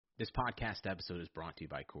This podcast episode is brought to you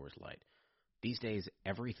by Coors Light. These days,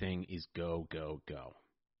 everything is go, go, go.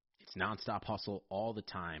 It's nonstop hustle all the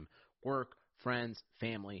time. Work, friends,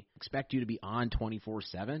 family expect you to be on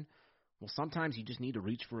 24/7. Well, sometimes you just need to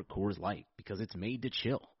reach for a Coors Light because it's made to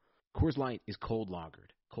chill. Coors Light is cold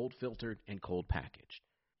lagered, cold filtered, and cold packaged.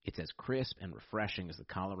 It's as crisp and refreshing as the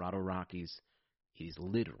Colorado Rockies. It is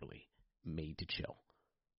literally made to chill.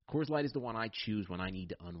 Coors Light is the one I choose when I need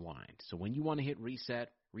to unwind. So when you want to hit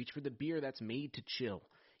reset, reach for the beer that's made to chill.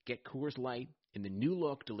 Get Coors Light in the new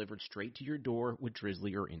look delivered straight to your door with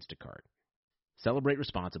Drizzly or Instacart. Celebrate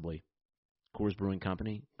responsibly. Coors Brewing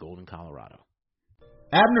Company, Golden, Colorado.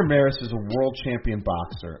 Abner Maris is a world champion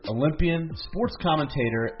boxer, Olympian, sports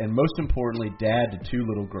commentator, and most importantly, dad to two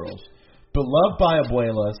little girls. Beloved by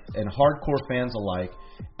abuelas and hardcore fans alike,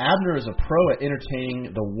 Abner is a pro at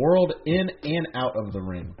entertaining the world in and out of the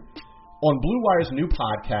ring. On Blue Wire's new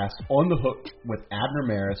podcast, On the Hook with Abner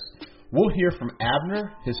Maris, we'll hear from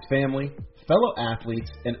Abner, his family, fellow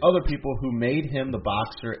athletes, and other people who made him the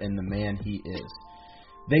boxer and the man he is.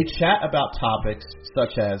 They chat about topics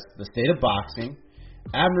such as the state of boxing,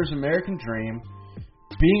 Abner's American dream,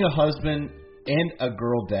 being a husband and a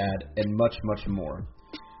girl dad, and much, much more.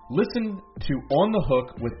 Listen to On the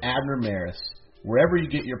Hook with Abner Maris wherever you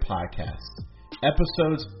get your podcasts.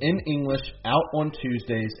 Episodes in English out on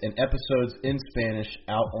Tuesdays and episodes in Spanish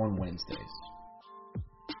out on Wednesdays.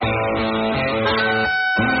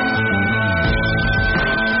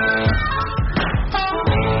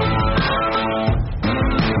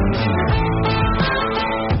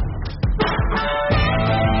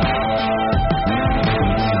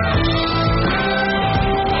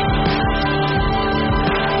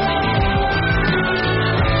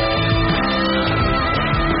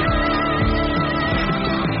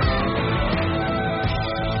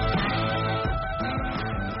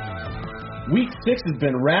 Week 6 has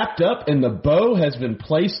been wrapped up and the bow has been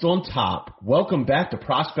placed on top. Welcome back to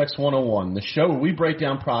Prospects 101, the show where we break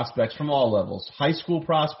down prospects from all levels. High school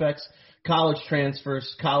prospects, college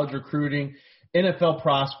transfers, college recruiting, NFL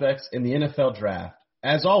prospects, and the NFL draft.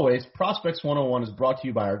 As always, Prospects 101 is brought to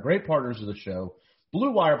you by our great partners of the show,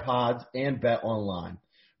 Blue Wire Pods and Bet Online.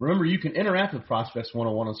 Remember, you can interact with Prospects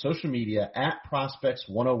 101 on social media at Prospects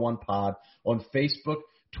 101 Pod on Facebook,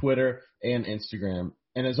 Twitter, and Instagram.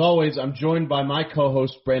 And as always, I'm joined by my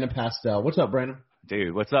co-host, Brandon Pastel. What's up, Brandon?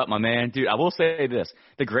 Dude, what's up, my man? Dude, I will say this.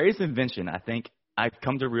 The greatest invention, I think, I've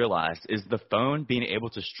come to realize is the phone being able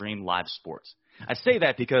to stream live sports. I say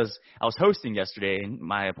that because I was hosting yesterday in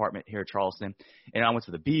my apartment here in Charleston, and I went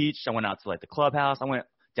to the beach. I went out to, the clubhouse. I went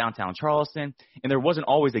downtown Charleston, and there wasn't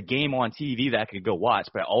always a game on TV that I could go watch,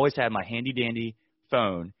 but I always had my handy-dandy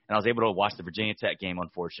phone, and I was able to watch the Virginia Tech game,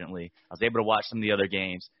 unfortunately. I was able to watch some of the other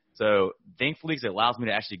games. So thankfully, it allows me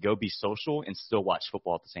to actually go be social and still watch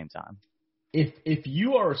football at the same time. If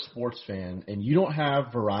you are a sports fan and you don't have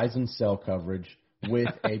Verizon cell coverage with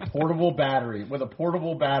a portable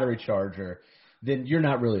battery charger, then you're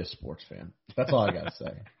not really a sports fan. That's all I got to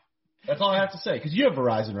say. That's all I have to say. Because you have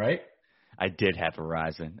Verizon, right? I did have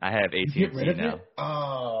Verizon. I have AT&T you get rid of now. It?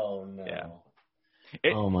 Oh, no.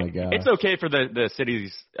 Yeah. Oh, my God. It's okay for the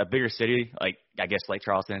cities, a bigger city, like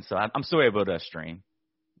Charleston. So I'm still able to stream.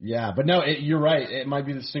 Yeah, but no, you're right. It might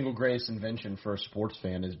be the single greatest invention for a sports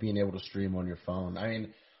fan is being able to stream on your phone. I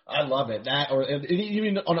mean, I love it. That or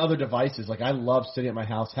even on other devices. Like I love sitting at my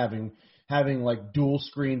house having like dual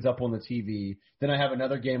screens up on the TV. Then I have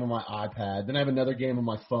another game on my iPad. Then I have another game on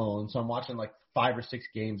my phone. So I'm watching like 5 or 6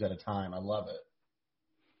 games at a time. I love it.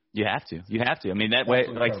 You have to. I mean, that way,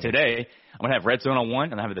 like today, I'm going to have Red Zone on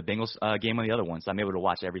one, and I have the Bengals game on the other one. So I'm able to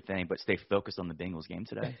watch everything, but stay focused on the Bengals game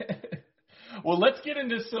today. Well,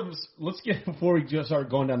 before we just start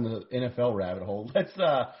going down the NFL rabbit hole, let's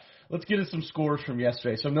get into some scores from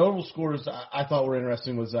yesterday. Some notable scores I thought were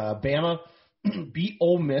interesting was Bama beat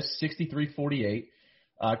Ole Miss 63-48.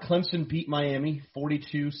 Clemson beat Miami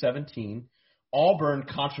 42-17. Auburn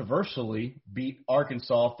controversially beat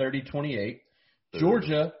Arkansas 30-28.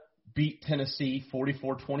 Georgia beat Tennessee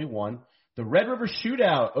 44-21. The Red River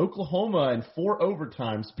Shootout, Oklahoma in 4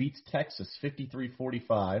 overtimes beats Texas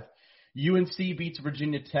 53-45. UNC beats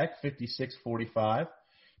Virginia Tech 56-45.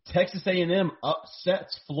 Texas A&M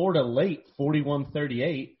upsets Florida late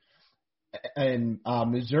 41-38. And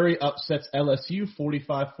Missouri upsets LSU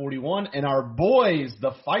 45-41. And our boys,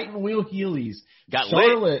 the Fighting Wheel Heelys,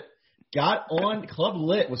 Charlotte got on. Club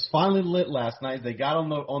Lit was finally lit last night. They got in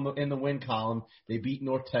the win column. They beat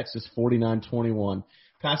North Texas 49-21.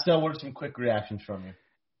 Pastel, what are some quick reactions from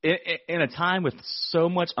you? In a time with so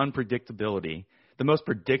much unpredictability, the most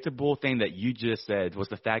predictable thing that you just said was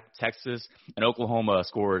the fact Texas and Oklahoma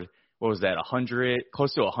scored what was that, 100,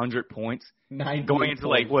 close to 100 points. 90 going into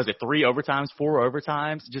points. what was it, 3 overtimes, 4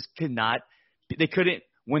 overtimes, just they couldn't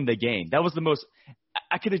win the game. That was the most,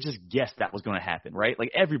 I could have just guessed that was going to happen, right? Like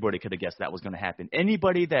everybody could have guessed that was going to happen.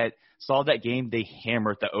 Anybody that saw that game, they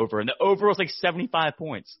hammered the over, and the over was like 75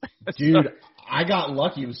 points. Dude, I got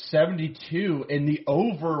lucky. It was 72, and the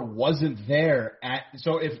over wasn't there.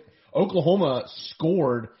 So if Oklahoma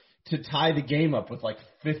scored to tie the game up with like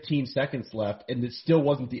 15 seconds left, and it still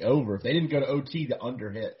wasn't the over, if they didn't go to OT, the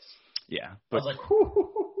under hits. Yeah. I was like,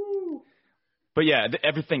 whoo. But yeah,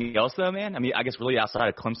 everything else though, man. I mean, I guess really outside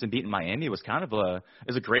of Clemson beating Miami, it was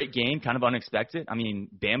a great game, kind of unexpected. I mean,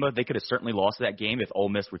 Bama, they could have certainly lost that game if Ole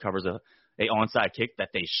Miss recovers a onside kick that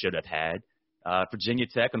they should have had. Virginia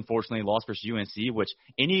Tech, unfortunately, lost versus UNC, which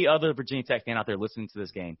any other Virginia Tech fan out there listening to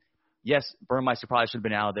this game, yes, Burmeister probably should have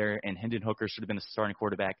been out of there, and Hendon Hooker should have been the starting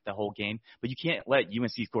quarterback the whole game. But you can't let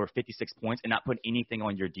UNC score 56 points and not put anything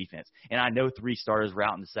on your defense. And I know 3 starters were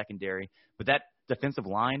out in the secondary, but that defensive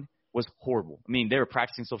line was horrible. I mean, they were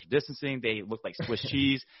practicing social distancing. They looked like Swiss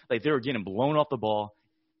cheese. Like, they were getting blown off the ball.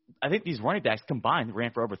 I think these running backs combined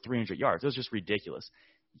ran for over 300 yards. It was just ridiculous.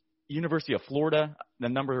 University of Florida, the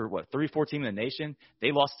number, 3-4 team in the nation,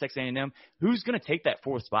 they lost to Texas A&M. Who's going to take that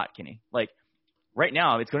 4th spot, Kenny? Like, right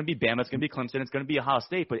now, it's going to be Bama, it's going to be Clemson, it's going to be Ohio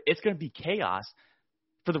State, but it's going to be chaos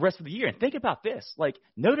for the rest of the year. And think about this. Like,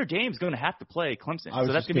 Notre Dame's going to have to play Clemson.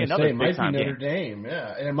 So that's going to be another big-time game. It might be Notre Dame,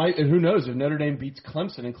 yeah. And it might, and who knows, if Notre Dame beats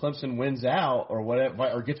Clemson and Clemson wins out or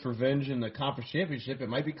whatever, or gets revenge in the conference championship, it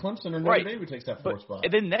might be Clemson or Notre Dame who takes that 4th spot.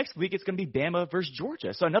 And then next week, it's going to be Bama versus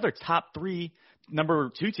Georgia. So another top 3,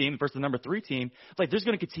 number 2 team versus the number 3 team. Like, there's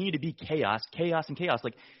going to continue to be chaos.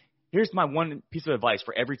 Like, here's my one piece of advice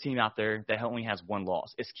for every team out there that only has 1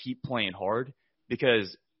 loss is keep playing hard,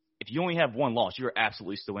 because if you only have 1 loss, you're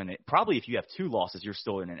absolutely still in it. Probably if you have 2 losses, you're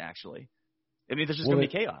still in it, actually. I mean, there's just going to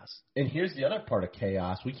be chaos. And here's the other part of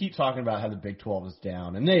chaos. We keep talking about how the Big 12 is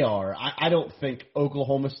down, and they are. I don't think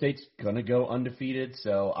Oklahoma State's going to go undefeated,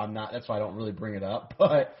 so that's why I don't really bring it up.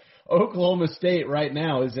 But Oklahoma State right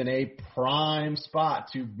now is in a prime spot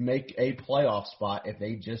to make a playoff spot if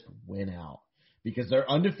they just win out, because they're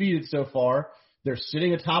undefeated so far. They're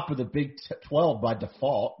sitting atop of the Big 12 by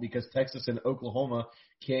default because Texas and Oklahoma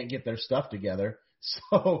can't get their stuff together.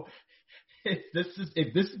 So if this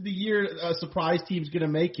is the year a surprise team's going to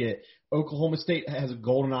make it, Oklahoma State has a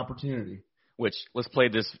golden opportunity. Which, let's play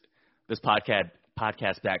this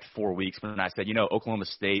podcast back 4 weeks when I said, Oklahoma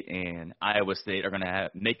State and Iowa State are going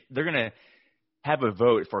to have a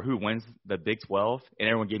vote for who wins the Big 12, and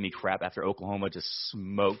everyone gave me crap after Oklahoma just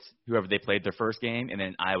smoked whoever they played their first game, and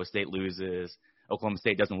then Iowa State loses. Oklahoma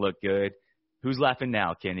State doesn't look good. Who's laughing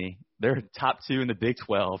now, Kenny? They're top 2 in the Big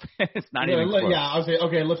 12. It's not even close. Yeah, I was saying,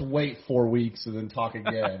 okay, let's wait 4 weeks and then talk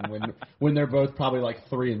again when they're both probably like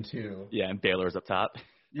 3-2. Yeah, and Baylor's up top.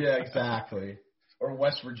 Yeah, exactly. Or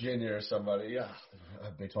West Virginia or somebody. Yeah,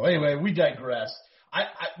 Big 12. Anyway, we digress.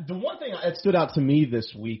 The one thing that stood out to me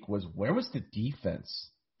this week was, where was the defense?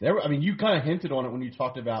 You kind of hinted on it when you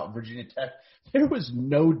talked about Virginia Tech. There was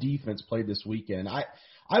no defense played this weekend.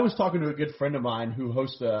 I was talking to a good friend of mine who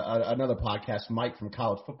hosts another podcast, Mike from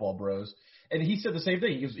College Football Bros, and he said the same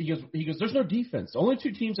thing. He goes, there's no defense. The only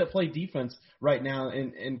 2 teams that play defense right now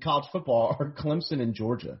in college football are Clemson and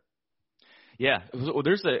Georgia. Yeah. Well,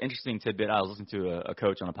 there's an interesting tidbit. I was listening to a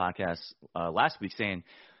coach on a podcast last week saying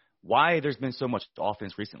why there's been so much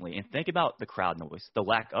offense recently. And think about the crowd noise, the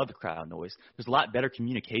lack of the crowd noise. There's a lot better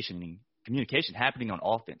communication happening on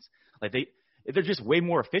offense. Like, they're just way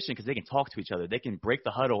more efficient because they can talk to each other. They can break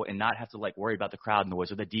the huddle and not have to worry about the crowd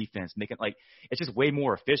noise or the defense. It's just way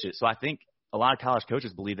more efficient. So I think a lot of college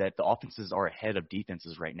coaches believe that the offenses are ahead of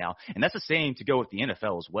defenses right now. And that's the same to go with the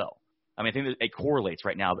NFL as well. I think that it correlates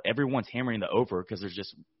right now. Everyone's hammering the over because there's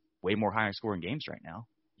just way more higher scoring games right now.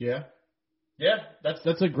 Yeah. Yeah,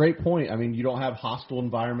 that's a great point. You don't have hostile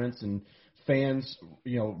environments and fans,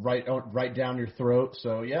 right down your throat.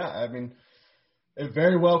 So yeah, it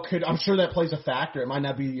very well could. I'm sure that plays a factor. It might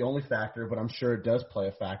not be the only factor, but I'm sure it does play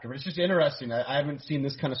a factor. But it's just interesting. I haven't seen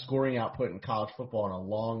this kind of scoring output in college football in a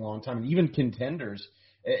long, long time. And even contenders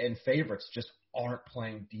and favorites just aren't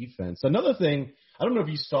playing defense. Another thing, I don't know if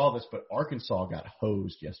you saw this, but Arkansas got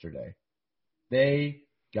hosed yesterday. They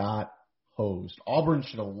got hosed. Auburn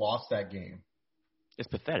should have lost that game. It's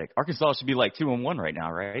pathetic. Arkansas should be 2-1 right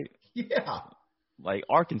now, right? Yeah.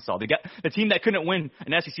 Arkansas, they got the team that couldn't win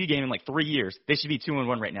an SEC game in 3 years. They should be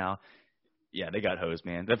 2-1 right now. Yeah, they got hosed,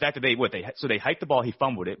 man. The fact that they hiked the ball, he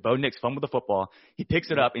fumbled it. Bo Nix fumbled the football. He picks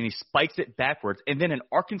it up and he spikes it backwards. And then an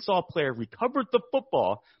Arkansas player recovered the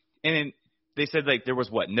football. And then they said there was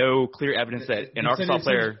no clear evidence that an Arkansas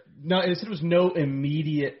player. It said it was no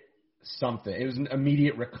immediate something. It was an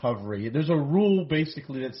immediate recovery. There's a rule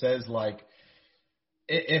basically that says like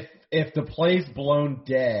if the play's blown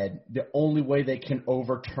dead, the only way they can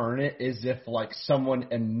overturn it is if like someone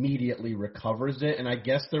immediately recovers it. And I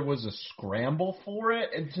guess there was a scramble for it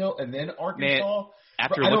and then Arkansas. Man,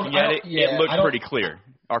 after looking at it, it looked pretty clear.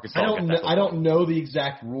 Arkansas. I don't know the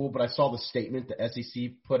exact rule, but I saw the statement the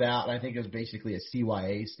SEC put out, and I think it was basically a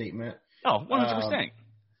CYA statement. Oh, 100%.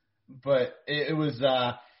 But it was,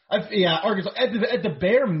 Arkansas, at the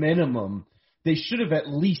bare minimum, they should have at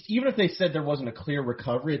least, even if they said there wasn't a clear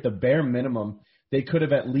recovery, at the bare minimum, they could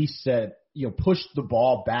have at least said, pushed the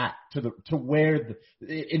ball back to where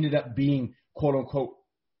it ended up being, quote unquote,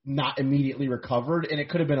 not immediately recovered, and it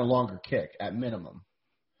could have been a longer kick at minimum.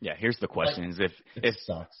 Yeah, here's the question: is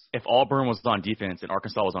sucks. If Auburn was on defense and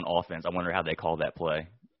Arkansas was on offense, I wonder how they call that play.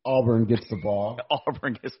 Auburn gets the ball.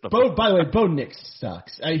 Auburn gets the ball. By the way, Bo Nix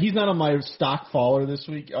sucks. He's not on my stock follower this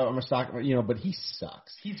week. On my stock, but he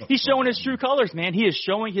sucks. He's showing his true colors, man. He is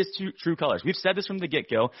showing his true colors. We've said this from the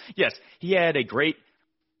get-go. Yes, he had a great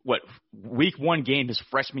week 1 game his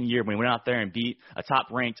freshman year when he went out there and beat a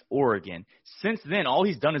top-ranked Oregon. Since then, all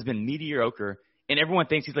he's done has been mediocre. And everyone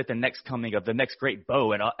thinks he's like the next coming of the next great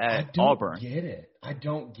Bo at Auburn. I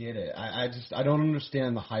don't get it. I don't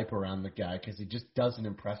understand the hype around the guy because he just doesn't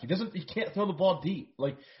impress me. He can't throw the ball deep.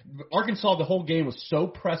 Like Arkansas, the whole game was so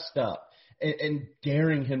pressed up and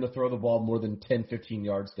daring him to throw the ball more than 10, 15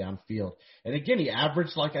 yards downfield. And again, he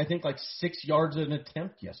averaged like 6 yards an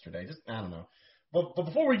attempt yesterday. I don't know. But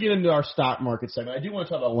before we get into our stock market segment, I do want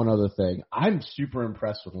to talk about one other thing. I'm super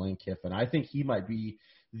impressed with Lane Kiffin. I think he might be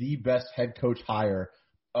the best head coach hire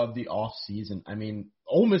of the offseason. I mean,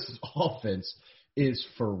 Ole Miss's offense is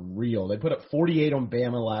for real. They put up 48 on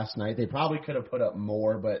Bama last night. They probably could have put up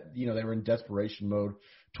more, but, they were in desperation mode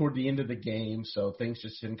toward the end of the game, so things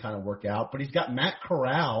just didn't kind of work out. But he's got Matt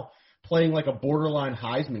Corral playing like a borderline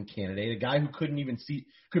Heisman candidate, a guy who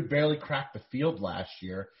could barely crack the field last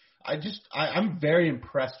year. I'm very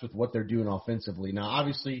impressed with what they're doing offensively. Now,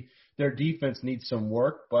 obviously, their defense needs some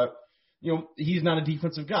work, but he's not a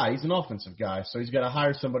defensive guy. He's an offensive guy, so he's got to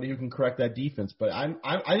hire somebody who can correct that defense. But I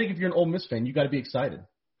think if you're an Ole Miss fan, you got to be excited.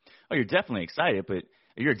 Oh, you're definitely excited, but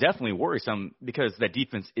you're definitely worrisome because that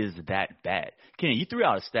defense is that bad. Kenny, you threw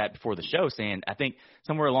out a stat before the show saying, I think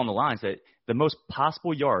somewhere along the lines that the most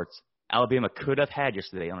possible yards Alabama could have had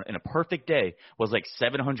yesterday in a perfect day was like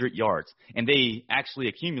 700 yards, and they actually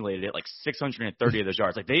accumulated it like 630 of those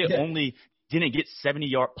yards. Like they only didn't get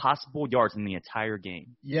 70 possible yards in the entire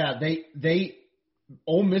game. Yeah,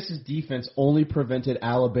 Ole Miss's defense only prevented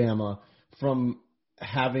Alabama from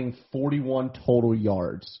having 41 total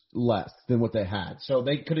yards less than what they had. So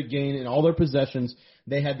they could have gained in all their possessions.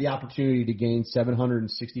 They had the opportunity to gain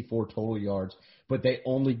 764 total yards, but they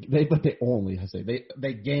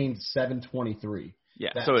gained 723. Yeah.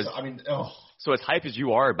 So as hype as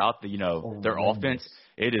you are about their offense,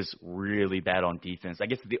 it is really bad on defense. I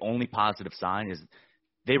guess the only positive sign is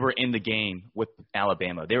they were in the game with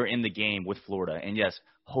Alabama. They were in the game with Florida. And yes,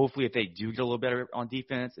 hopefully if they do get a little better on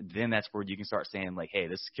defense, then that's where you can start saying like, hey,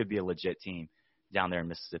 this could be a legit team down there in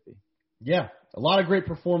Mississippi. Yeah, a lot of great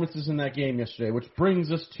performances in that game yesterday, which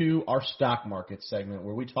brings us to our stock market segment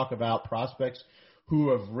where we talk about prospects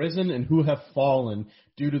who have risen and who have fallen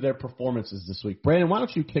due to their performances this week. Brandon, why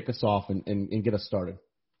don't you kick us off and get us started?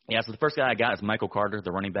 Yeah, so the first guy I got is Michael Carter,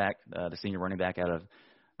 the running back, the senior running back out of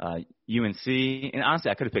UNC. And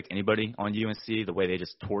honestly, I could have picked anybody on UNC the way they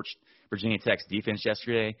just torched Virginia Tech's defense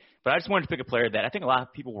yesterday. But I just wanted to pick a player that I think a lot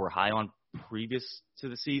of people were high on previous to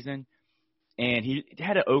the season. And he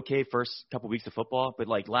had an okay first couple weeks of football, but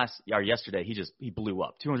like yesterday, he blew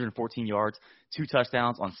up. 214 yards, 2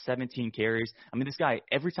 touchdowns on 17 carries. I mean, this guy,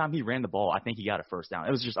 every time he ran the ball, I think he got a first down.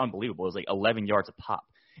 It was just unbelievable. It was like 11 yards a pop.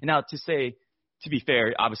 And now to be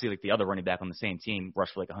fair, obviously like the other running back on the same team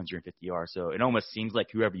rushed for like 150 yards. So it almost seems like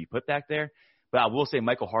whoever you put back there. But I will say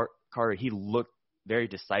Michael Carter, he looked very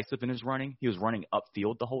decisive in his running. He was running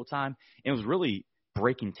upfield the whole time. And it was really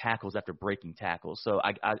breaking tackles after breaking tackles. So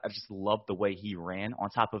I just loved the way he ran on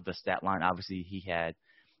top of the stat line obviously he had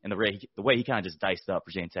and the way he kind of just diced up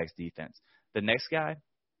Virginia Tech's defense. The next guy,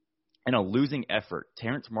 in a losing effort,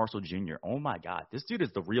 Terrence Marshall Jr. Oh, my God. This dude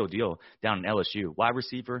is the real deal down in LSU. Wide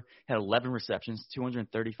receiver, had 11 receptions,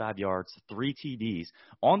 235 yards, 3 TDs.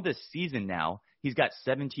 On this season now, he's got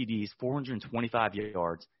 7 TDs, 425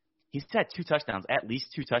 yards. He's had 2 touchdowns, at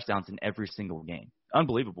least 2 touchdowns in every single game.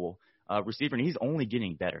 Unbelievable. Receiver, and he's only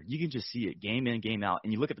getting better. You can just see it game in, game out.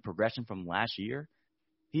 And you look at the progression from last year,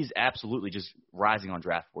 he's absolutely just rising on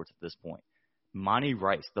draft boards at this point. Monty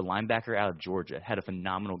Rice, the linebacker out of Georgia, had a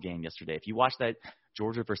phenomenal game yesterday. If you watch that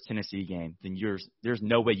Georgia versus Tennessee game, then there's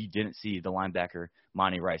no way you didn't see the linebacker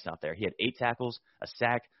Monty Rice out there. He had 8 tackles, a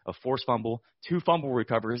sack, a forced fumble, 2 fumble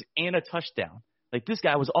recoveries, and a touchdown. Like, this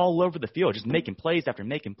guy was all over the field, just making plays after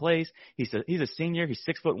making plays. He's a senior. He's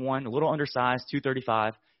 6'1", a little undersized,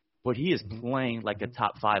 235, but he is playing like a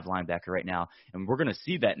top 5 linebacker right now. And we're going to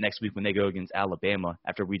see that next week when they go against Alabama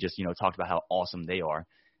after we just, talked about how awesome they are.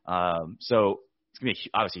 So it's going to be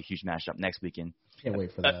obviously a huge matchup next weekend. Can't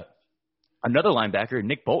wait for that. Another linebacker,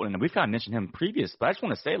 Nick Bolton, and we've kind of mentioned him previous, but I just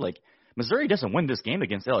want to say, like, Missouri doesn't win this game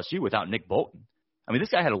against LSU without Nick Bolton. I mean, this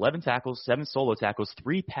guy had 11 tackles, 7 solo tackles,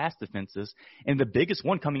 3 pass defenses, and the biggest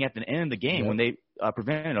one coming at the end of the game when they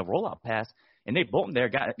prevented a rollout pass. And Nick Bolton there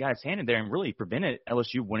got his hand in there and really prevented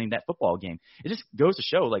LSU winning that football game. It just goes to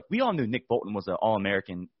show, like, we all knew Nick Bolton was an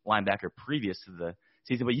All-American linebacker previous to the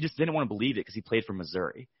season, but you just didn't want to believe it because he played for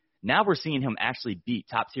Missouri. Now we're seeing him actually beat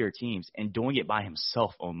top-tier teams and doing it by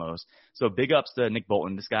himself almost. So big ups to Nick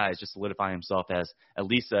Bolton. This guy is just solidifying himself as at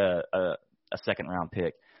least a second-round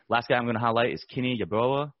pick. Last guy I'm going to highlight is Kenny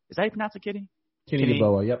Yeboah. Is that how you pronounce it, Kenny? Kenny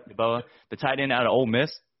Yeboah, yep. Yeboah, the tight end out of Ole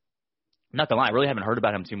Miss. Not gonna lie, I really haven't heard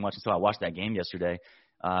about him too much until I watched that game yesterday.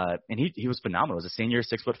 And he was phenomenal. He was a senior,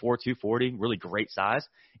 6'4", 240, really great size.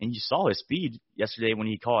 And you saw his speed yesterday when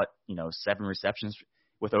he caught 7 receptions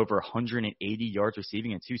with over 180 yards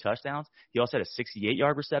receiving and 2 touchdowns. He also had a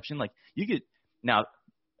 68-yard reception. Like, now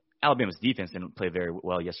Alabama's defense didn't play very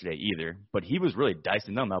well yesterday either, but he was really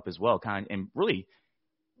dicing them up as well, and really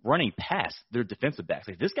running past their defensive backs.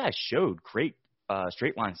 Like, this guy showed great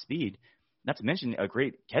straight line speed, not to mention a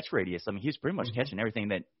great catch radius. I mean, he's pretty much catching everything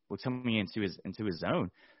that was coming into his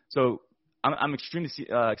zone. So I'm extremely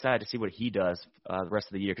excited to see what he does the rest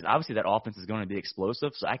of the year, because obviously that offense is going to be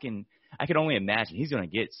explosive. So I can only imagine he's going to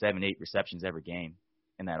get 7-8 receptions every game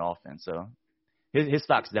in that offense. So his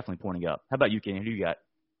stock's definitely pointing up. How about you, Kenny? Who do you got?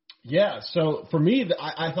 Yeah, so for me,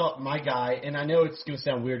 I thought my guy, and I know it's going to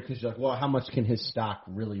sound weird because you're like, well, how much can his stock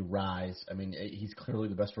really rise? I mean, he's clearly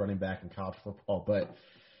the best running back in college football, but,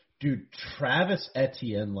 dude, Travis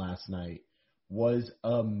Etienne last night was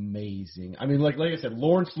amazing. I mean, like I said,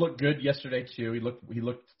 Lawrence looked good yesterday too. He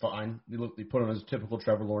looked fine. He put on his typical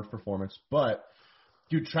Trevor Lawrence performance, but,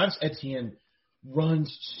 dude, Travis Etienne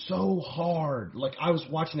runs so hard. Like, I was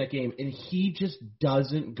watching that game, and he just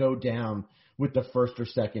doesn't go down with the first or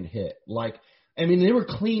second hit. Like, I mean, they were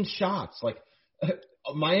clean shots. Like,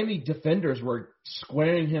 Miami defenders were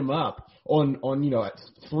squaring him up on at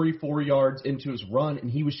 3-4 yards into his run,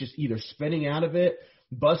 and he was just either spinning out of it,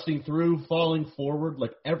 busting through, falling forward.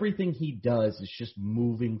 Like, everything he does is just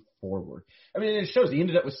moving forward. I mean, it shows. He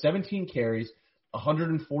ended up with 17 carries,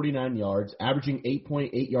 149 yards, averaging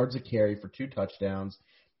 8.8 yards a carry for 2 touchdowns.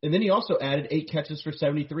 And then he also added 8 catches for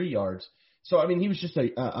 73 yards. So, I mean, he was just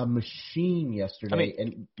a machine yesterday,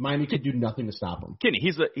 and Miami could do nothing to stop him. Kenny,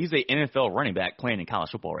 he's a NFL running back playing in college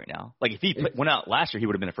football right now. Like, if he went out last year, he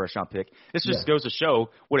would have been a first-round pick. This just goes to show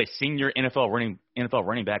what a senior NFL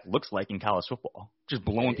running back looks like in college football, just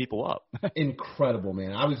blowing people up. Incredible,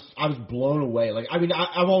 man. I was blown away. Like, I mean,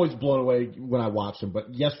 I'm always blown away when I watch him,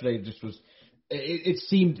 but yesterday it just was – it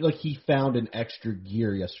seemed like he found an extra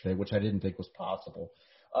gear yesterday, which I didn't think was possible.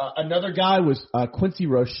 Another guy was Quincy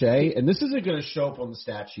Roche, and this isn't going to show up on the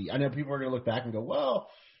stat sheet. I know people are going to look back and go, well,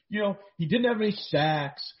 he didn't have any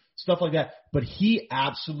sacks, stuff like that, but he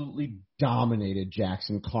absolutely dominated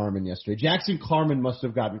Jackson Carman yesterday. Jackson Carman must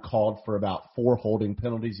have gotten called for about 4 holding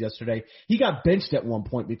penalties yesterday. He got benched at one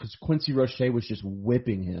point because Quincy Roche was just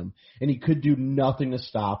whipping him, and he could do nothing to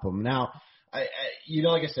stop him. Now,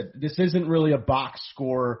 like I said, this isn't really a box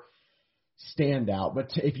score standout, but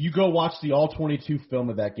if you go watch the All-22 film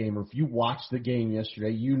of that game, or if you watch the game yesterday,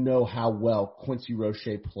 you know how well Quincy Roche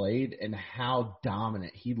played and how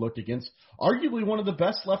dominant he looked against arguably one of the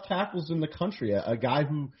best left tackles in the country, a guy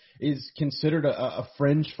who is considered a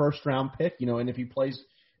fringe first-round pick, and if he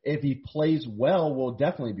plays well, will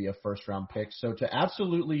definitely be a first-round pick. So to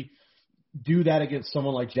absolutely do that against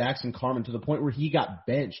someone like Jackson Carman to the point where he got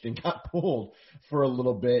benched and got pulled for a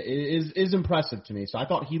little bit is impressive to me. So I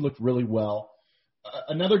thought he looked really well.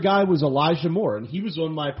 Another guy was Elijah Moore, and he was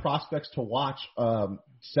on my prospects to watch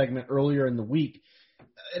segment earlier in the week.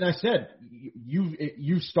 And I said,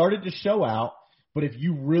 you started to show out, but if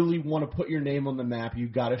you really want to put your name on the map,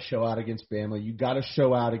 you've got to show out against Bama. You've got to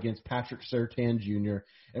show out against Patrick Surtain Jr.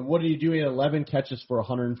 And what did he do? He had 11 catches for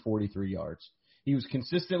 143 yards. He was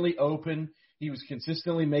consistently open. He was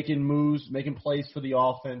consistently making moves, making plays for the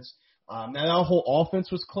offense. Now that whole offense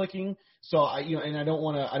was clicking. So and I don't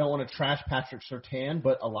want to trash Patrick Surtain,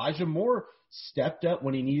 but Elijah Moore stepped up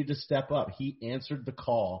when he needed to step up. He answered the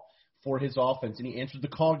call for his offense, and he answered the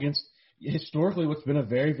call against historically what's been a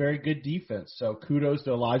very, very good defense. So kudos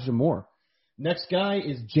to Elijah Moore. Next guy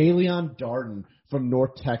is Jalen Darden from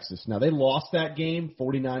North Texas. Now, they lost that game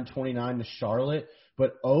 49-29 to Charlotte,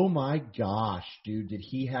 but oh my gosh, dude, did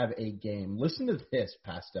he have a game. Listen to this,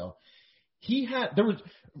 Pastel.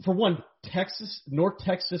 North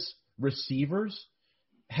Texas receivers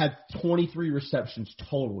had 23 receptions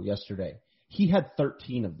total yesterday. He had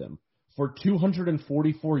 13 of them for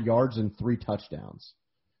 244 yards and 3 touchdowns.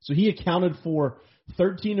 So he accounted for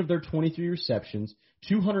 13 of their 23 receptions,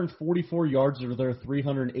 244 yards of their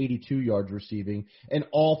 382 yards receiving, and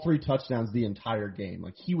all 3 touchdowns the entire game.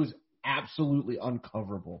 Like, he was absolutely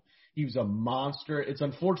uncoverable. He was a monster. It's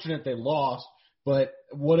unfortunate they lost, but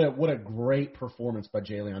what a great performance by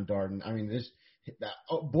Jalen Darden. I mean, this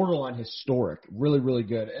borderline historic, really, really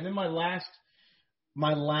good. And then my last,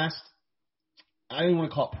 I don't want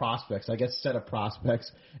to call it prospects, I guess set of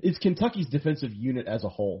prospects, is Kentucky's defensive unit as a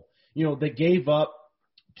whole. You know, they gave up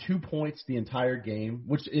 2 points the entire game,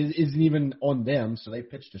 which isn't even on them, so they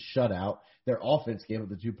pitched a shutout. Their offense gave up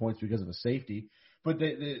the 2 points because of a safety. But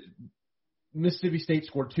Mississippi State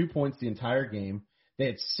scored 2 points the entire game. They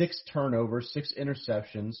had 6 turnovers, 6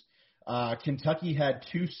 interceptions. Kentucky had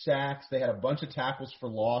 2 sacks. They had a bunch of tackles for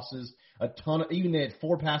losses. They had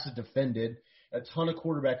 4 passes defended. A ton of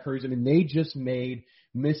quarterback hurries. I mean, they just made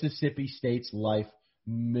Mississippi State's life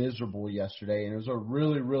miserable yesterday, and it was a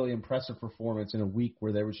really, really impressive performance in a week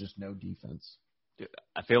where there was just no defense. Dude,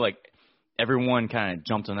 I feel like everyone kind of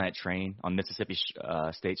jumped on that train, on Mississippi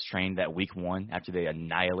State's train that week 1 after they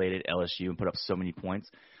annihilated LSU and put up so many points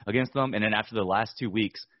against them. And then after the last 2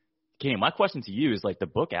 weeks, Kenny, my question to you is, like, the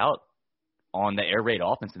book out on the air raid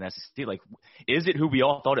offense in SEC. Like, is it who we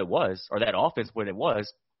all thought it was, or that offense what it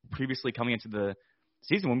was previously coming into the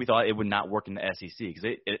season when we thought it would not work in the SEC?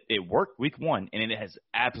 Because it worked week 1, and it has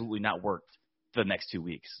absolutely not worked for the next 2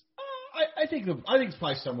 weeks. I think it's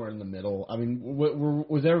probably somewhere in the middle. I mean,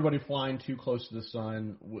 was everybody flying too close to the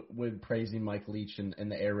sun with praising Mike Leach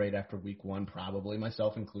and the air raid after week 1? Probably,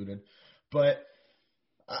 myself included. But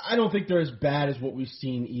I don't think they're as bad as what we've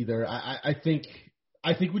seen either. I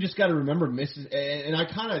think we just got to remember and I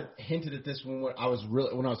kind of hinted at this when I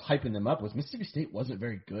was hyping them up, was Mississippi State wasn't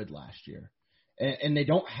very good last year, and they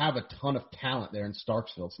don't have a ton of talent there in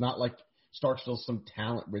Starkville. It's not like Starkville's some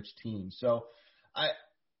talent-rich team. So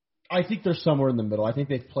I think they're somewhere in the middle. I think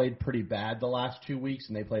they've played pretty bad the last 2 weeks,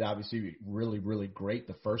 and they played obviously really, really great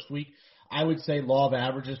the first week. I would say law of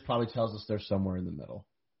averages probably tells us they're somewhere in the middle.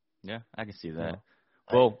 Yeah, I can see that.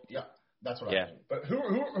 Yeah. That's what I think. But who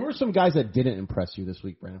are some guys that didn't impress you this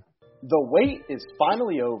week, Brandon? The wait is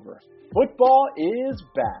finally over. Football is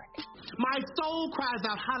back. My soul cries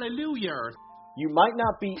out hallelujah. You might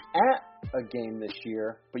not be at a game this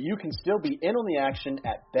year, but you can still be in on the action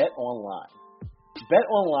at BetOnline.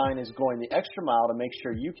 BetOnline is going the extra mile to make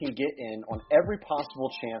sure you can get in on every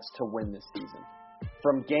possible chance to win this season.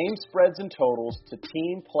 From game spreads and totals to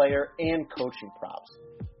team, player, and coaching props,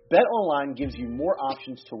 BetOnline gives you more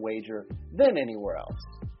options to wager than anywhere else.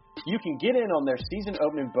 You can get in on their season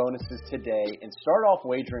opening bonuses today and start off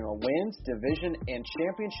wagering on wins, division, and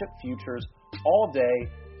championship futures all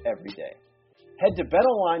day, every day. Head to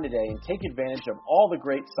BetOnline today and take advantage of all the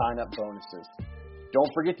great sign-up bonuses.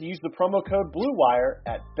 Don't forget to use the promo code BlueWire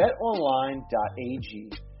at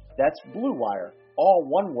betonline.ag. That's BlueWire, all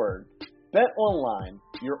one word. BetOnline,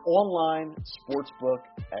 your online sportsbook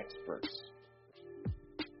experts.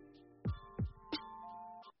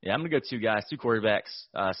 Yeah, I'm going to go 2 guys, 2 quarterbacks.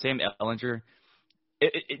 Sam Ehlinger,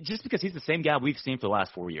 just because he's the same guy we've seen for the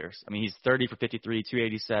last 4 years. I mean, he's 30 for 53,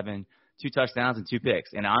 287, 2 touchdowns, and 2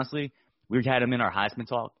 picks. And honestly, we've had him in our Heisman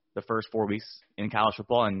talk the first 4 weeks in college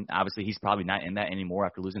football, and obviously he's probably not in that anymore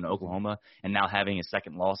after losing to Oklahoma and now having his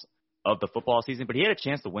second loss of the football season. But he had a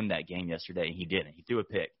chance to win that game yesterday, and he didn't. He threw a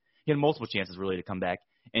pick. He had multiple chances really to come back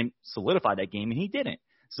and solidify that game, and he didn't.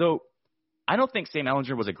 So I don't think Sam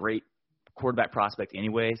Ehlinger was a great quarterback prospect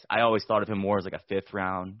anyways. I always thought of him more as like a 5th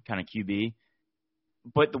round kind of QB.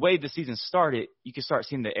 But the way the season started, you can start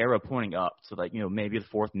seeing the arrow pointing up. So, like, maybe the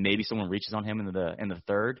 4th, maybe someone reaches on him in the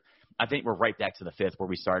 3rd. I think we're right back to the 5th where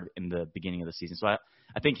we started in the beginning of the season. So I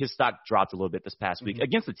think his stock dropped a little bit this past week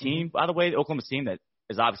against the team, by the way, the Oklahoma team that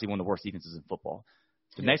is obviously one of the worst defenses in football.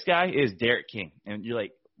 The next guy is Derek King. And you're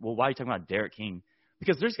like, well, why are you talking about Derek King?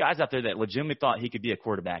 Because there's guys out there that legitimately thought he could be a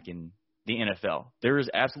quarterback in the NFL. There's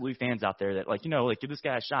absolutely fans out there that, give this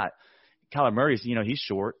guy a shot. Kyler Murray's, he's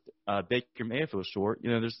short. Baker Mayfield's short.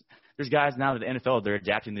 There's guys now that the NFL, they're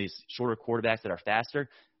adapting to these shorter quarterbacks that are faster.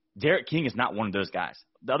 Derek King is not one of those guys.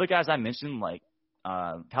 The other guys I mentioned, like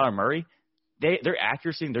Kyler Murray, their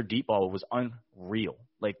accuracy and their deep ball was unreal.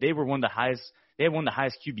 Like, they were one of the highest. They had one of the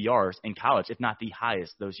highest QBRs in college, if not the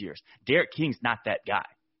highest those years. Derek King's not that guy.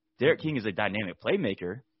 Derek King is a dynamic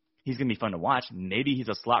playmaker. He's going to be fun to watch. Maybe he's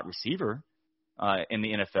a slot receiver in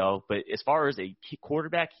the NFL, but as far as a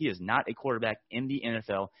quarterback, he is not a quarterback in the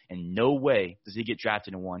NFL, and no way does he get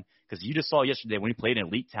drafted in one, because you just saw yesterday when he played an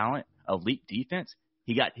elite talent, elite defense,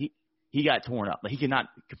 he got torn up. Like, he could not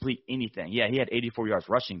complete anything. Yeah, he had 84 yards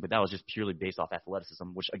rushing, but that was just purely based off athleticism,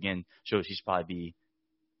 which, again, shows he should probably be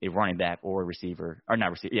a running back or a receiver, or not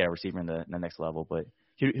receiver, receiver in the next level. But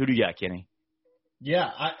who do you got, Kenny? Yeah,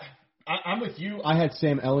 I'm with you. I had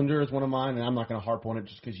Sam Ellinger as one of mine, and I'm not going to harp on it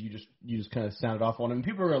just because you just kind of sounded off on him.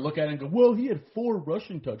 People are going to look at it and go, well, he had 4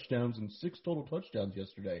 rushing touchdowns and 6 total touchdowns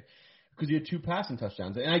yesterday because he had 2 passing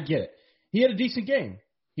touchdowns. And I get it. He had a decent game.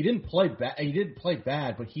 He didn't play bad. He didn't play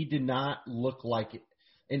bad, but he did not look like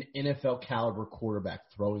an NFL caliber quarterback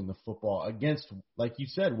throwing the football against, like you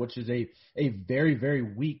said, which is a very, very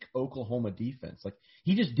weak Oklahoma defense. Like,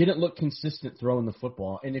 he just didn't look consistent throwing the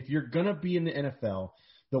football. And if you're going to be in the NFL,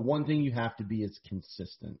 the one thing you have to be is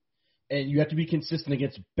consistent. And you have to be consistent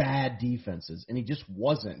against bad defenses. And he just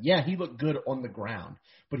wasn't. Yeah, he looked good on the ground.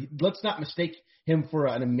 But let's not mistake him for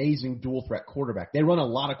an amazing dual-threat quarterback. They run a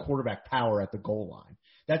lot of quarterback power at the goal line.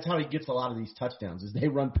 That's how he gets a lot of these touchdowns, is they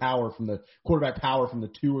run power from the quarterback power from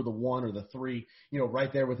the 2 or the 1 or the 3,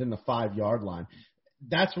 right there within the 5-yard line.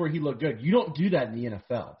 That's where he looked good. You don't do that in the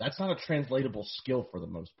NFL. That's not a translatable skill for the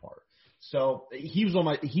most part. So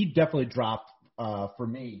he definitely dropped for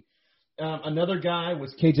me. Another guy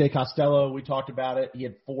was KJ Costello. We talked about it. He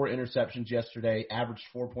had 4 interceptions yesterday, averaged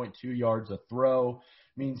 4.2 yards a throw.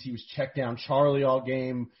 Means he was checked down Charlie all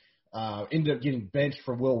game. Ended up getting benched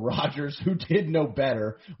for Will Rogers, who did no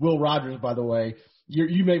better. Will Rogers, by the way,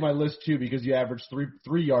 you make my list too because you averaged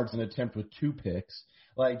 3 yards an attempt with 2 picks.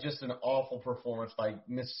 Like, just an awful performance by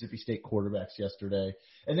Mississippi State quarterbacks yesterday.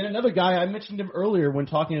 And then another guy, I mentioned him earlier when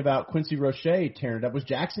talking about Quincy Roche tearing it up, was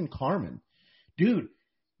Jackson Carman. Dude,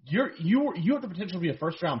 you have the potential to be a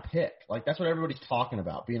first-round pick. Like, that's what everybody's talking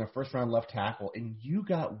about, being a first-round left tackle. And you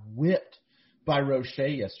got whipped by Roche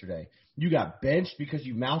yesterday. You got benched because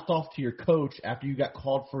you mouthed off to your coach after you got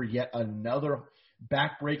called for yet another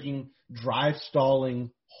back-breaking,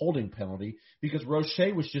 drive-stalling holding penalty because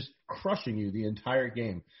Roche was just crushing you the entire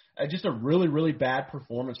game. Just a really, really bad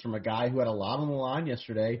performance from a guy who had a lot on the line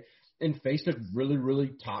yesterday and faced a really,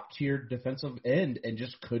 really top-tier defensive end and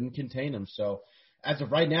just couldn't contain him. So as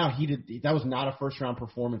of right now, that was not a first-round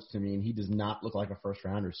performance to me, and he does not look like a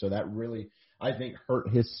first-rounder. So that really, I think, hurt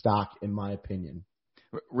his stock, in my opinion.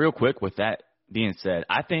 Real quick, with that being said,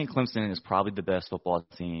 I think Clemson is probably the best football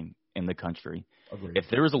team in the country. Agreed. If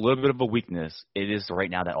there is a little bit of a weakness, it is right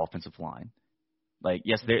now that offensive line. Like,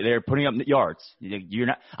 yes, they're putting up yards.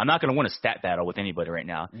 I'm not going to win a stat battle with anybody right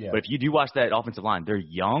now. Yeah. But if you do watch that offensive line, they're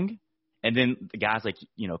young, and then the guys like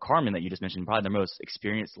Carman that you just mentioned, probably their most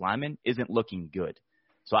experienced lineman, isn't looking good.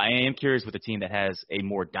 So I am curious with a team that has a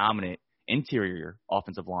more dominant interior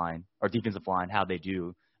offensive line or defensive line, how they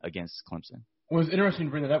do against Clemson. Well, it was interesting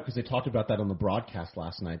to bring that up because they talked about that on the broadcast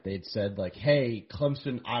last night. They had said, like, hey,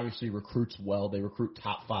 Clemson obviously recruits well. They recruit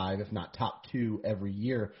top 5, if not top 2 every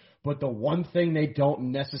year. But the one thing they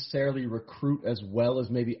don't necessarily recruit as well as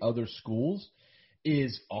maybe other schools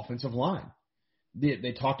is offensive line.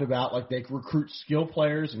 They talked about, like, they recruit skill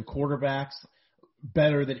players and quarterbacks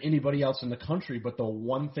better than anybody else in the country, but the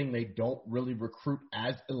one thing they don't really recruit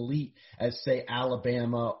as elite as, say,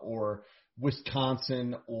 Alabama or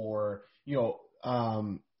Wisconsin or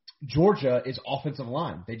Georgia is offensive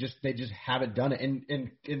line. They just haven't done it.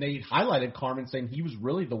 And they highlighted Carman saying he was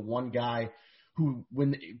really the one guy who,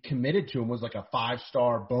 when committed to him, was like a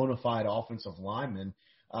 5-star bona fide offensive lineman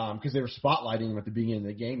because they were spotlighting him at the beginning of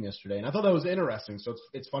the game yesterday. And I thought that was interesting. So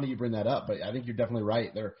it's funny you bring that up, but I think you're definitely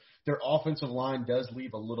right. Their offensive line does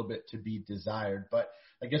leave a little bit to be desired. But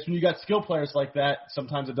I guess when you got skill players like that,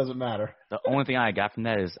 sometimes it doesn't matter. The only thing I got from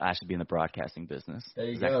that is I should be in the broadcasting business. There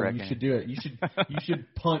you is go. That correct? You should do it. You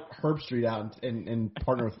should punt Herb Street out and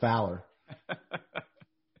partner with Fowler.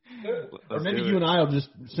 Or maybe you and I will just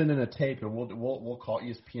send in a tape and we'll call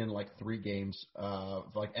ESPN like 3 games,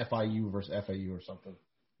 like FIU versus FAU or something.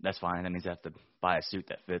 That's fine. That means I have to buy a suit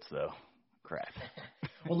that fits, though. Crap.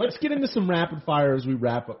 Well, let's get into some rapid fire as we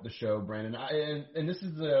wrap up the show, Brandon. And this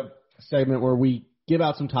is the segment where we give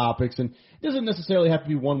out some topics, and it doesn't necessarily have to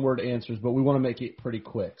be one-word answers, but we want to make it pretty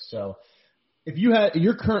quick. So if you had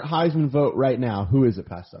your current Heisman vote right now, who is it,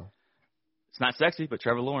 Pasto? It's not sexy, but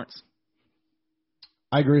Trevor Lawrence.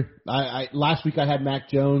 I agree. Last week I had Mac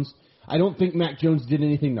Jones. I don't think Mac Jones did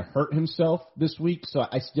anything to hurt himself this week, so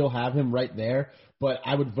I still have him right there. But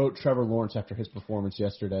I would vote Trevor Lawrence after his performance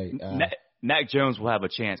yesterday. Mac Jones will have a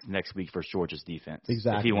chance next week for Georgia's defense.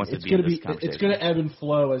 Exactly. If he wants to it's be in gonna this conversation. It's going to ebb and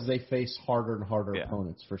flow as they face harder and harder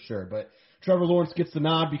opponents for sure. But Trevor Lawrence gets the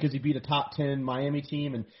nod because he beat a top 10 Miami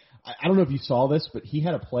team. And I don't know if you saw this, but he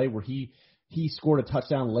had a play where he scored a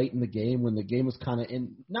touchdown late in the game when the game was kind of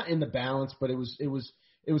not in the balance, but it was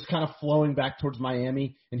kind of flowing back towards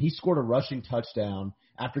Miami. And he scored a rushing touchdown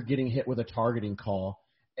after getting hit with a targeting call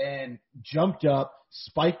and jumped up,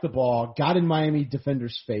 spiked the ball, got in Miami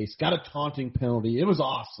defender's face, got a taunting penalty. It was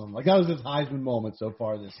awesome. Like, that was his Heisman moment so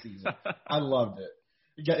far this season. I loved it.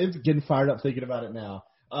 It's getting fired up thinking about it now.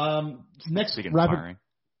 Next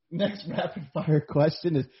rapid fire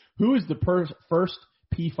question is, who is the first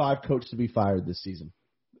P5 coach to be fired this season?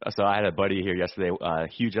 So I had a buddy here yesterday, a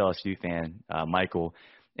huge LSU fan, Michael,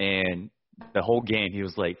 and the whole game he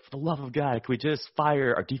was like, for the love of God, can we just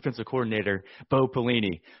fire our defensive coordinator, Bo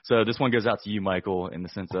Pelini? So this one goes out to you, Michael, in the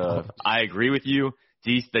sense of I agree with you.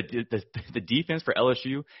 The defense for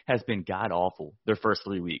LSU has been god-awful their first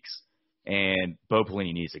 3 weeks, and Bo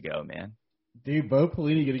Pelini needs to go, man. Dude, Bo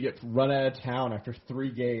Pelini going to get run out of town after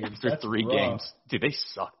 3 games. After 3 games. Dude, they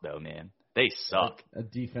suck, though, man. They suck. A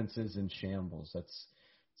defense is in shambles.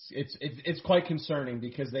 It's quite concerning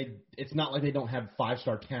because it's not like they don't have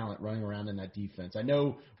 5-star talent running around in that defense. I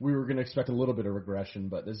know we were going to expect a little bit of regression,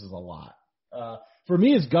 but this is a lot. For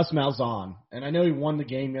me, it's Gus Malzahn, and I know he won the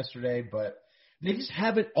game yesterday, but they just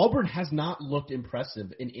haven't. Auburn has not looked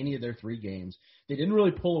impressive in any of their 3 games. They didn't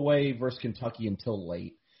really pull away versus Kentucky until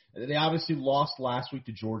late. They obviously lost last week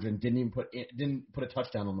to Georgia and didn't put a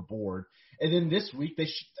touchdown on the board. And then this week,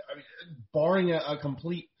 barring a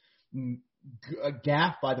complete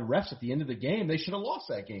gaffe by the refs at the end of the game, they should have lost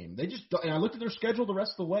that game. And I looked at their schedule the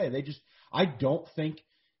rest of the way. I don't think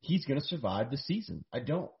he's going to survive the season. I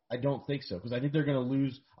don't think so, because I think they're going to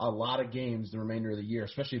lose a lot of games the remainder of the year,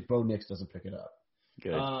 especially if Bo Nix doesn't pick it up.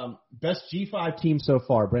 Good. Best G5 team so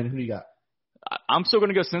far. Brandon, who do you got? I'm still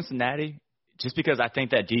going to go Cincinnati, just because I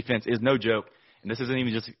think that defense is no joke. And this isn't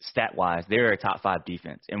even just stat-wise. They're a top 5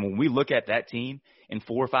 defense. And when we look at that team in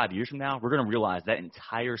 4 or 5 years from now, we're going to realize that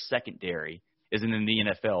entire secondary isn't in the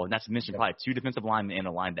NFL. And that's mentioned probably 2 defensive linemen and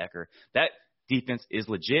a linebacker. That defense is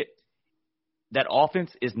legit. That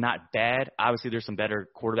offense is not bad. Obviously, there's some better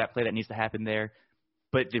quarterback play that needs to happen there.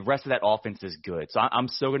 But the rest of that offense is good. So I'm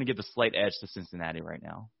still going to give the slight edge to Cincinnati right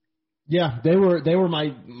now. Yeah, they were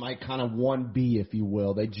my kind of 1B, if you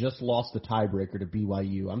will. They just lost the tiebreaker to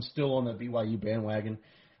BYU. I'm still on the BYU bandwagon.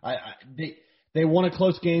 They won a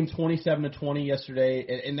close game, 27-20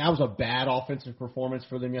 yesterday, and that was a bad offensive performance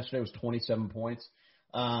for them yesterday. It was 27 points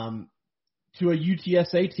to a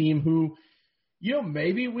UTSA team who,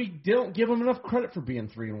 maybe we don't give them enough credit for being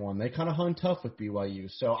 3-1. They kind of hung tough with BYU,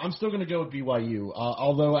 so I'm still going to go with BYU.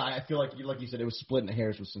 Although I feel like you said, it was splitting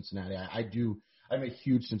hairs with Cincinnati. I'm a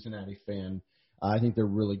huge Cincinnati fan. I think they're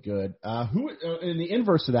really good. Who, in the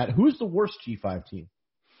inverse of that, who's the worst G5 team?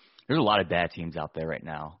 There's a lot of bad teams out there right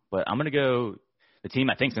now, but I'm going to go the team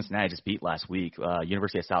I think Cincinnati just beat last week,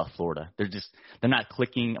 University of South Florida. They're not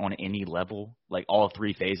clicking on any level, like all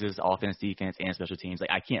 3 phases, offense, defense, and special teams.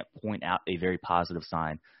 Like, I can't point out a very positive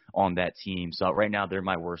sign on that team. So right now they're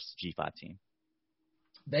my worst G5 team.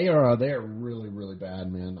 They are really, really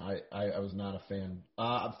bad, man. I was not a fan.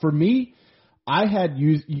 For me, I had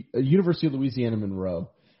University of Louisiana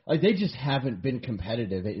Monroe. Like, they just haven't been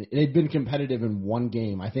competitive. They've been competitive in 1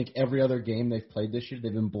 game. I think every other game they've played this year,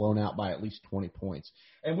 they've been blown out by at least 20 points,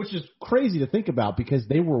 and which is crazy to think about because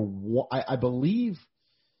they were, I believe,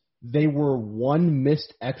 they were 1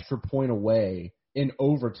 missed extra point away in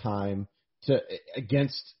overtime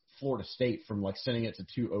against Florida State from sending it to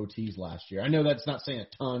 2 OTs last year. I know that's not saying a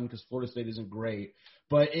ton because Florida State isn't great,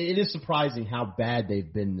 but it is surprising how bad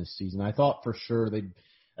they've been this season. I thought for sure they'd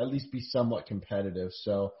at least be somewhat competitive.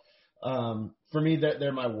 So for me,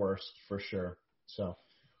 they're my worst for sure. So,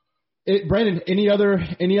 Brandon, any other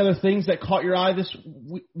things that caught your eye this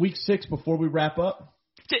week 6 before we wrap up?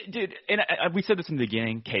 Dude, and we said this in the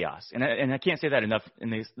beginning, chaos. And I can't say that enough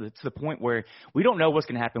to the point where we don't know what's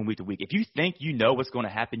going to happen week to week. If you think you know what's going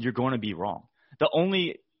to happen, you're going to be wrong. The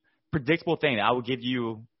only predictable thing that I would give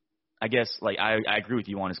you, I guess, I agree with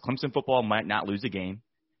you on, is Clemson football might not lose a game.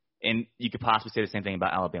 And you could possibly say the same thing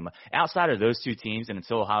about Alabama. Outside of those 2 teams, and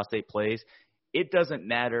until Ohio State plays, it doesn't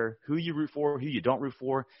matter who you root for, who you don't root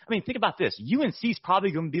for. I mean, think about this. UNC is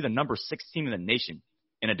probably going to be the number 6 team in the nation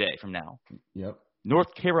in a day from now. Yep.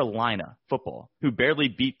 North Carolina football, who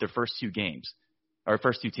barely beat their first 2 games, or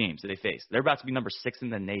first 2 teams that they faced. They're about to be number 6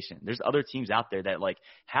 in the nation. There's other teams out there that,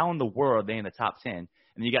 how in the world are they in the top 10? And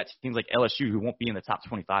then you got teams like LSU who won't be in the top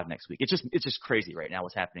 25 next week. It's just crazy right now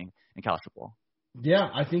what's happening in college football. Yeah,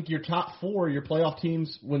 I think your top 4, your playoff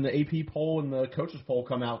teams, when the AP poll and the coaches poll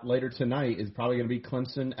come out later tonight, is probably going to be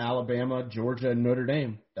Clemson, Alabama, Georgia, and Notre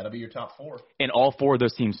Dame. That'll be your top 4. And all 4 of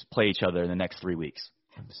those teams play each other in the next 3 weeks.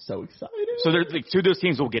 I'm so excited. So 2 of those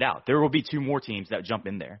teams will get out. There will be 2 more teams that jump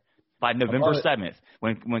in there. By November 7th,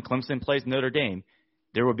 when Clemson plays Notre Dame,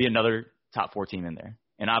 there will be another top 4 team in there.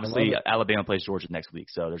 And obviously, Alabama plays Georgia next week,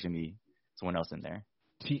 so there's going to be someone else in there.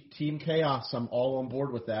 Team Chaos, I'm all on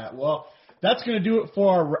board with that. Well, that's going to do it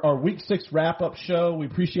for our Week 6 wrap-up show. We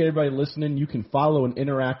appreciate everybody listening. You can follow and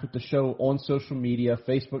interact with the show on social media,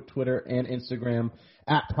 Facebook, Twitter, and Instagram,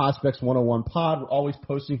 at Prospects 101 Pod. We're always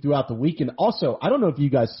posting throughout the week. And also, I don't know if you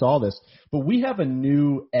guys saw this, but we have a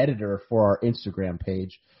new editor for our Instagram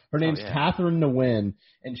page. Her name's Catherine Nguyen,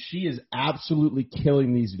 and she is absolutely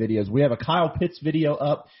killing these videos. We have a Kyle Pitts video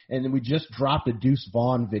up, and then we just dropped a Deuce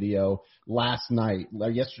Vaughn video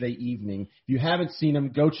yesterday evening. If you haven't seen them,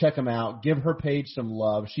 go check them out. Give her page some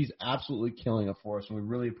love. She's absolutely killing it for us, and we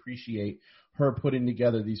really appreciate her putting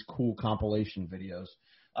together these cool compilation videos.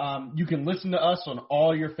 You can listen to us on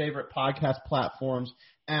all your favorite podcast platforms,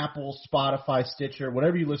 Apple, Spotify, Stitcher,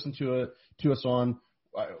 whatever you listen to us on.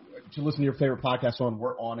 To listen to your favorite podcast on,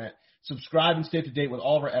 we're on it. Subscribe and stay up to date with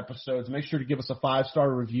all of our episodes. Make sure to give us a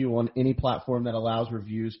 5-star review on any platform that allows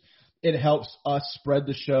reviews. It helps us spread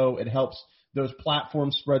the show. It helps those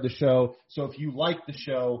platforms spread the show. So if you like the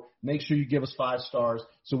show, make sure you give us 5 stars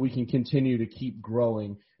so we can continue to keep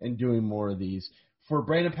growing and doing more of these. For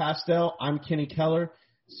Brandon Pastel, I'm Kenny Keller.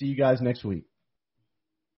 See you guys next week.